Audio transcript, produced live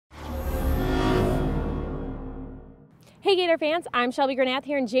Hey Gator fans, I'm Shelby Granath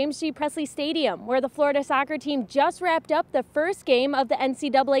here in James G. Presley Stadium, where the Florida soccer team just wrapped up the first game of the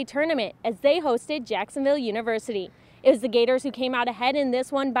NCAA Tournament as they hosted Jacksonville University. It was the Gators who came out ahead in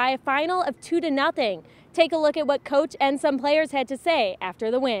this one by a final of 2-0. Take a look at what coach and some players had to say after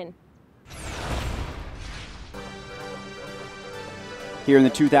the win. Here in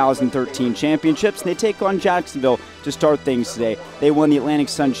the 2013 championships, they take on Jacksonville to start things today. They won the Atlantic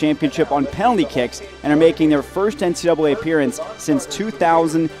Sun Championship on penalty kicks and are making their first NCAA appearance since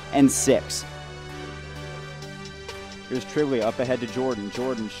 2006. Here's Trivia up ahead to Jordan.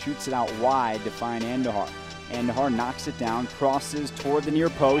 Jordan shoots it out wide to find Andujar. Andujar knocks it down, crosses toward the near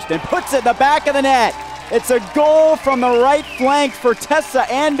post, and puts it in the back of the net. It's a goal from the right flank for Tessa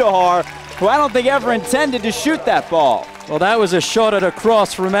Andujar, who I don't think ever intended to shoot that ball. Well, that was a shot at a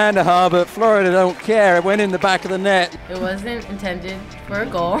cross from Andujar, but Florida don't care. It went in the back of the net. It wasn't intended for a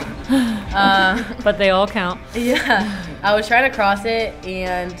goal. But they all count. Yeah, I was trying to cross it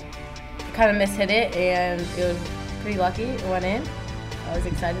and kind of mishit it, and it was pretty lucky. It went in. I was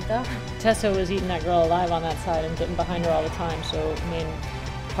excited though. Tessa was eating that girl alive on that side and getting behind her all the time, so, I mean,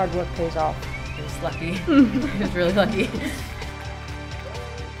 hard work pays off. It was lucky. It was really lucky.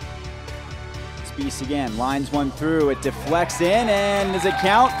 Speese again, lines one through, it deflects in, and does it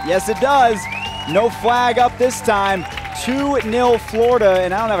count? Yes, it does. No flag up this time. 2-0 Florida,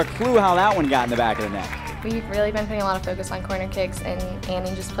 and I don't have a clue how that one got in the back of the net. We've really been putting a lot of focus on corner kicks, and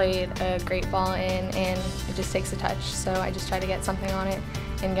Annie just played a great ball in, and it just takes a touch. So I just try to get something on it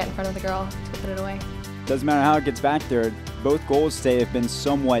and get in front of the girl to put it away. Doesn't matter how it gets back there. Both goals today have been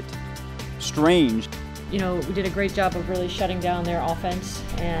somewhat strange. You know, we did a great job of really shutting down their offense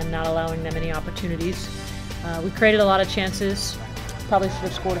and not allowing them any opportunities. We created a lot of chances, probably should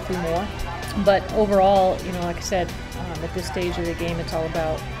have scored a few more. But overall, you know, like I said, at this stage of the game, it's all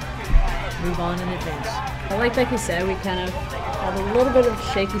about move on and advance. Like Becky said, we kind of had a little bit of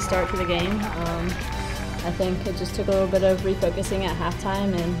a shaky start to the game. I think it just took a little bit of refocusing at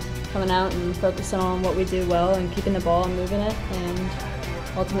halftime and coming out and focusing on what we do well and keeping the ball and moving it. And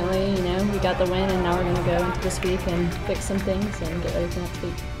ultimately, you know, we got the win, and now we're going to go into this week and fix some things and get ready for next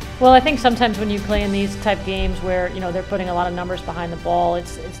week. Well, I think sometimes when you play in these type games where, you know, they're putting a lot of numbers behind the ball,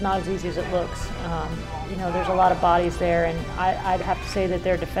 it's not as easy as it looks. You know, there's a lot of bodies there, and I'd have to say that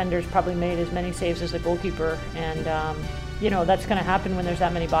their defenders probably made as many saves as the goalkeeper, and, you know, that's going to happen when there's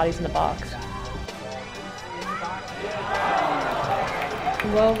that many bodies in the box.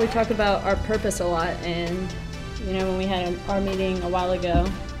 Well, we talked about our purpose a lot, and you know, when we had our meeting a while ago,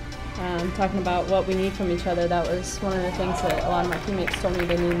 talking about what we need from each other, that was one of the things that a lot of my teammates told me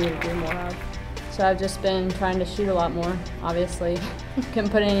they need me to do more of. So I've just been trying to shoot a lot more, obviously. Couldn't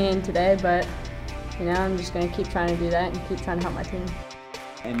put any in today, but you know, I'm just going to keep trying to do that and keep trying to help my team.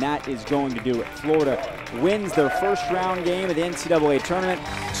 And that is going to do it. Florida wins their first round game of the NCAA Tournament.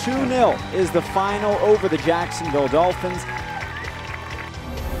 2-0 is the final over the Jacksonville Dolphins.